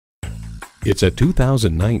It's a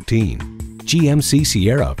 2019 GMC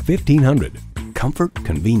Sierra 1500. Comfort,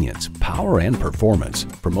 convenience, power, and performance.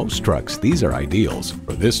 For most trucks, these are ideals.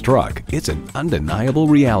 For this truck, it's an undeniable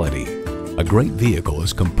reality. A great vehicle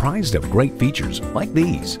is comprised of great features like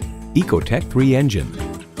these: Ecotec 3 engine,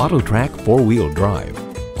 AutoTrack 4-wheel drive,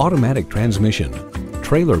 automatic transmission,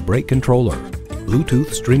 trailer brake controller,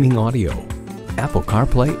 Bluetooth streaming audio, Apple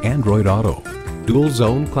CarPlay Android Auto, dual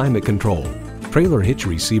zone climate control, trailer hitch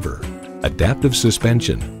receiver, adaptive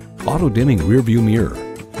suspension, auto dimming rearview mirror,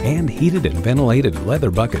 and heated and ventilated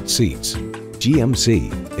leather bucket seats.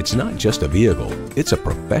 GMC, it's not just a vehicle, it's a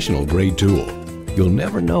professional grade tool. You'll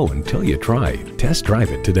never know until you try. Test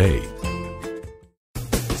drive it today.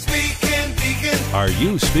 Are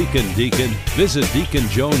you speaking Deacon? Visit Deacon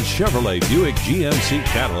Jones Chevrolet Buick GMC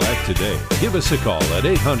Cadillac today. Give us a call at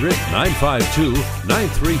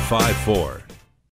 800-952-9354.